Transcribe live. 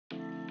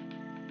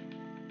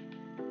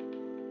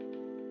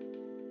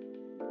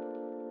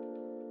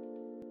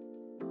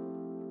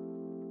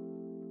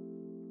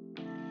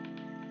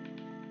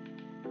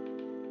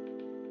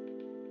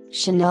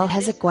Chanel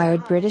has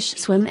acquired British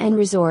swim and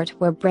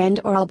resort-wear brand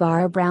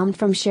Orlebar Brown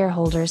from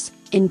shareholders,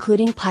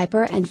 including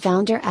Piper and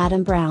founder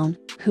Adam Brown,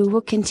 who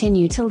will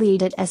continue to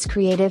lead it as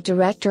creative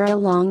director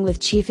along with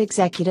chief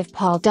executive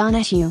Paul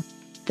Donahue.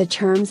 The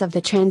terms of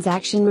the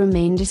transaction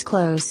remain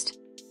disclosed.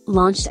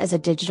 Launched as a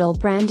digital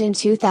brand in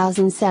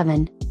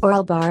 2007,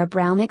 Orlebar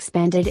Brown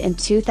expanded in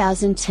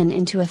 2010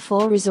 into a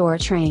full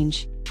resort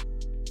range.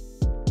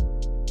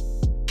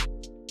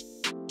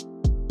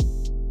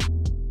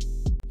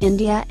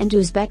 India and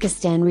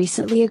Uzbekistan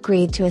recently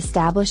agreed to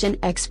establish an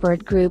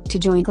expert group to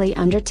jointly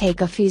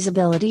undertake a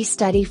feasibility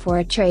study for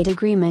a trade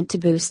agreement to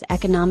boost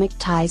economic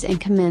ties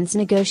and commence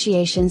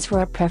negotiations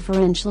for a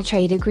preferential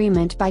trade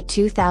agreement by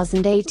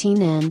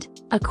 2018 and,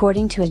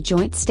 according to a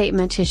joint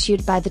statement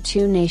issued by the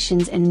two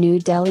nations in New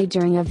Delhi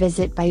during a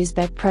visit by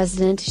Uzbek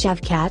President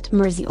Shavkat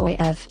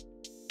Mirziyoyev.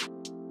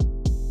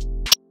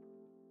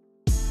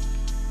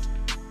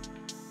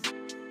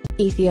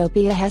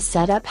 Ethiopia has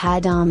set up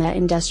Hadama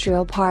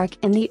Industrial Park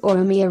in the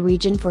Oromia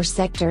region for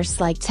sectors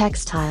like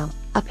textile,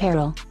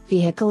 apparel,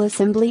 vehicle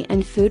assembly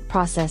and food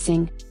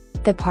processing.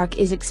 The park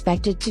is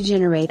expected to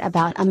generate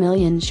about 1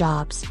 million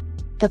jobs.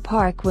 The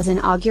park was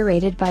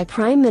inaugurated by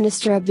Prime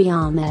Minister Abiy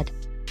Ahmed.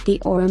 The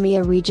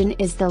Oromia region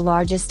is the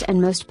largest and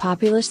most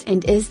populous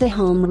and is the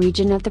home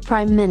region of the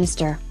Prime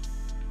Minister.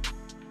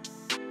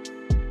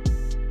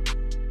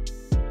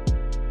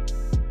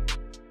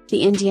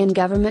 The Indian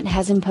government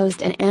has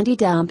imposed an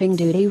anti-dumping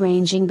duty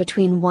ranging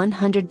between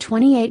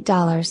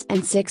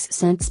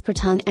 $128.06 per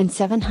ton and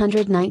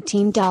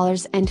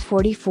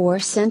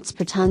 $719.44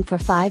 per ton for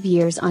 5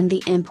 years on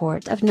the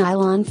import of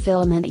nylon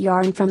filament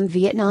yarn from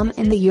Vietnam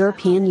and the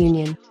European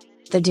Union.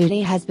 The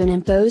duty has been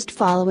imposed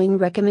following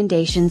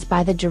recommendations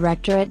by the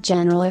Directorate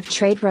General of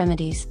Trade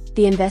Remedies,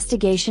 the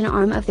investigation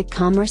arm of the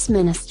Commerce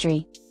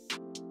Ministry.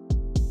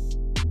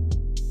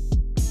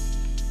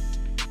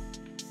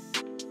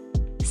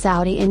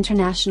 Saudi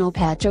International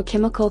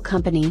Petrochemical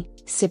Company,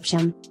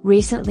 Sipcham,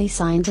 recently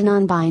signed a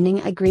non-binding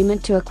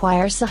agreement to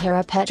acquire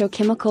Sahara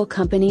Petrochemical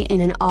Company in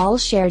an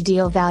all-share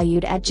deal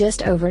valued at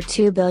just over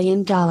 $2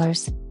 billion.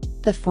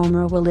 The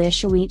former will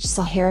issue each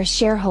Sahara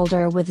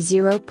shareholder with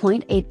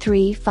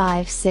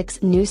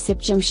 0.8356 new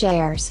Sipcham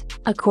shares,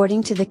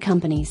 according to the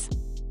companies.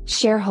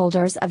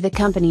 Shareholders of the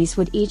companies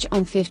would each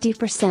own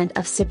 50%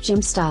 of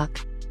Sipcham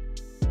stock.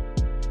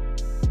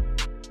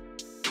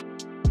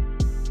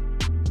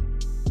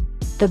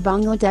 The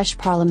Bangladesh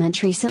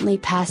parliament recently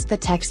passed the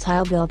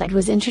textile bill that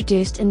was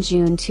introduced in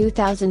June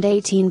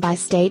 2018 by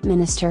State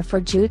Minister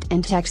for Jute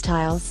and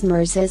Textiles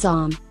Mirza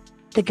Azam.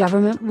 The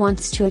government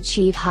wants to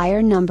achieve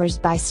higher numbers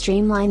by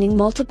streamlining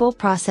multiple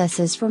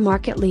processes for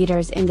market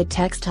leaders in the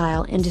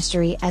textile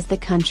industry as the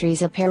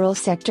country's apparel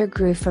sector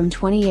grew from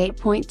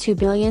 $28.2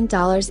 billion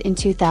in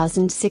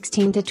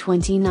 2016 to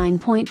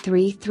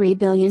 $29.33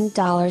 billion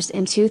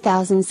in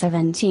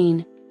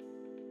 2017.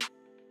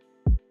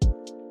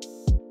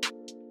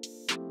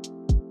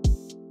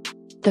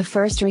 The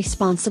first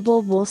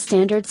responsible wool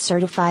standard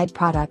certified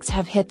products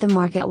have hit the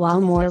market,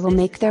 while more will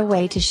make their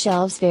way to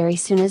shelves very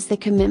soon as the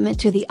commitment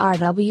to the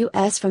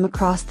RWS from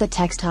across the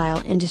textile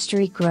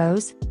industry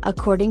grows,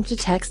 according to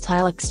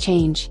Textile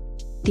Exchange.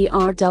 The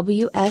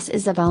RWS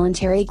is a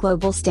voluntary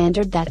global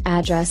standard that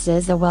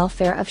addresses the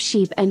welfare of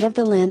sheep and of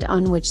the land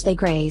on which they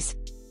graze.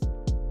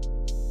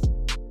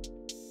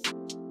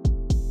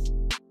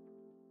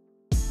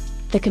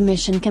 The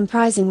commission,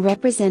 comprising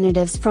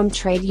representatives from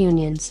trade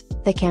unions,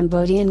 the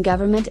Cambodian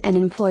government and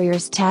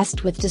employers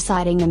tasked with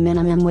deciding the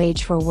minimum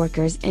wage for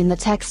workers in the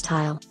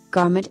textile,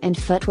 garment and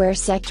footwear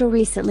sector,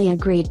 recently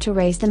agreed to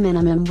raise the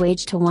minimum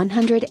wage to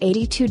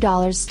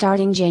 $182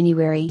 starting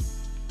January.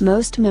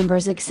 Most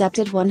members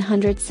accepted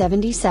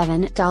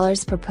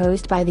 $177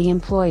 proposed by the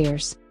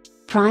employers.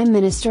 Prime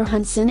Minister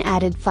Hun Sen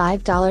added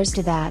 $5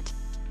 to that.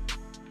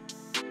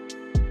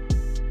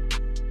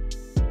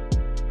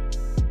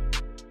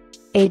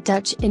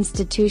 Dutch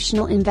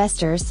institutional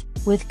investors,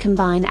 with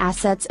combined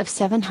assets of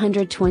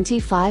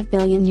 €725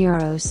 billion,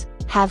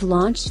 have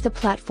launched the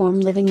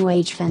platform Living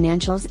Wage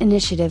Financials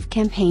initiative,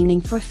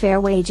 campaigning for fair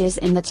wages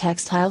in the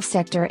textile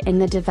sector in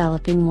the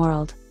developing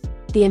world.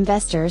 The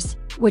investors,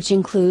 which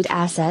include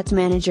asset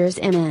managers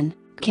MN,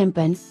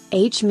 Kempen,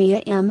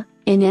 HMIA,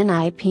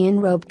 NNIP and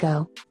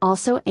Robco,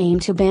 also aim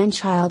to ban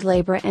child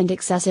labor and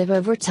excessive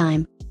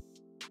overtime.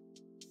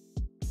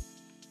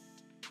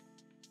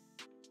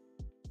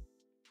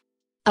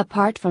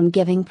 Apart from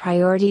giving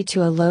priority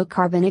to a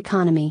low-carbon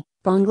economy,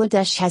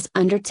 Bangladesh has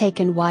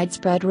undertaken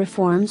widespread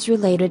reforms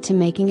related to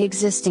making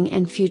existing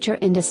and future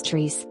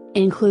industries,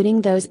 including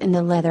those in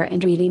the leather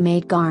and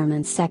ready-made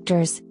garment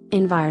sectors,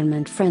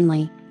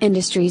 environment-friendly.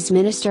 Industries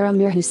Minister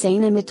Amir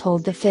Hussain Ahmed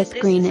told the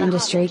 5th Green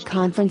Industry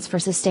Conference for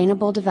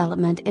Sustainable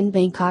Development in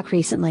Bangkok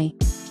recently.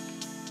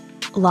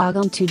 Log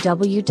on to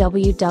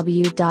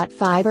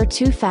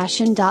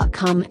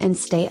www.fibre2fashion.com and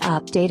stay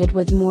updated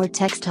with more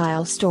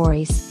textile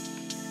stories.